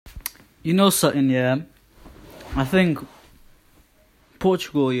You know something, yeah? I think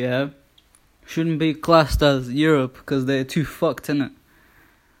Portugal, yeah, shouldn't be classed as Europe because they're too fucked, innit?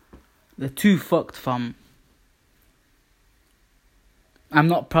 They're too fucked, fam. I'm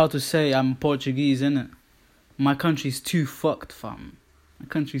not proud to say I'm Portuguese, innit? My country's too fucked, fam. My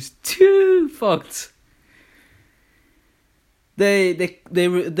country's too fucked. They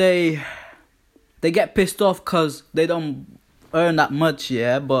get pissed off because they don't earn that much,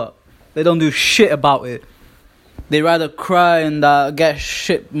 yeah, but they don't do shit about it. They rather cry and get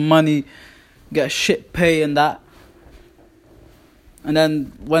shit money, get shit pay and that. And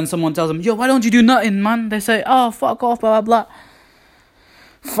then when someone tells them, yo, why don't you do nothing, man? They say, oh, fuck off, blah, blah, blah.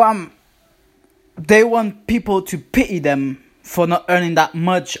 Fam, they want people to pity them for not earning that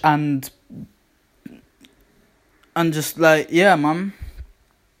much and just like, yeah, man.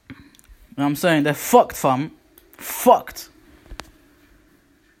 You know what I'm saying? They're fucked, fam. Fucked.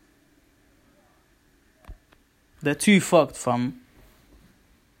 They're too fucked, fam.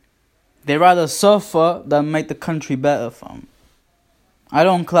 They rather suffer than make the country better, fam. I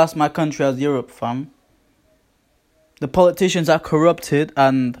don't class my country as Europe, fam. The politicians are corrupted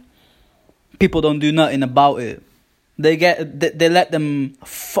and people don't do nothing about it. They let them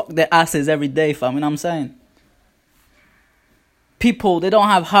fuck their asses every day, fam. You know what I'm saying? People, they don't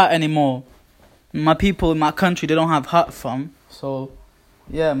have heart anymore. My people in my country, they don't have heart, fam. So,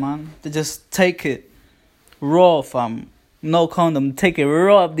 yeah, man. They just take it raw, fam. No condom. Take it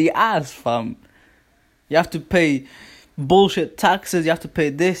raw up the ass, fam. You have to pay bullshit taxes. You have to pay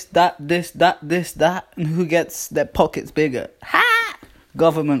this, that. And who gets their pockets bigger? Ha!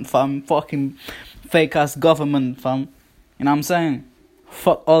 Government, fam. Fucking fake ass government, fam. You know what I'm saying?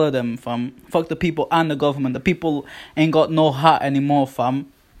 Fuck all of them, fam. Fuck the people and the government. The people ain't got no heart anymore,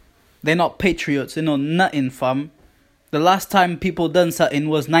 fam. They're not patriots. They know nothing, fam. The last time people done something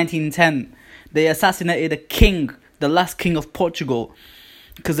was 1910. They assassinated a king, the last king of Portugal,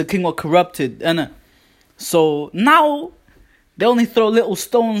 because the king was corrupted, innit? So now they only throw little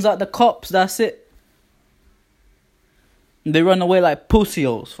stones at the cops. That's it. They run away like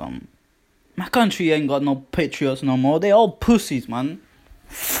pussies, fam. My country ain't got no patriots no more. They all pussies, man.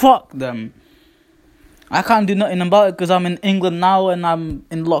 Fuck them. I can't do nothing about it because I'm in England now and I'm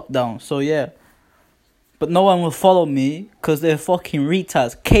in lockdown. So yeah. But no one will follow me because they're fucking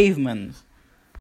retards, cavemen.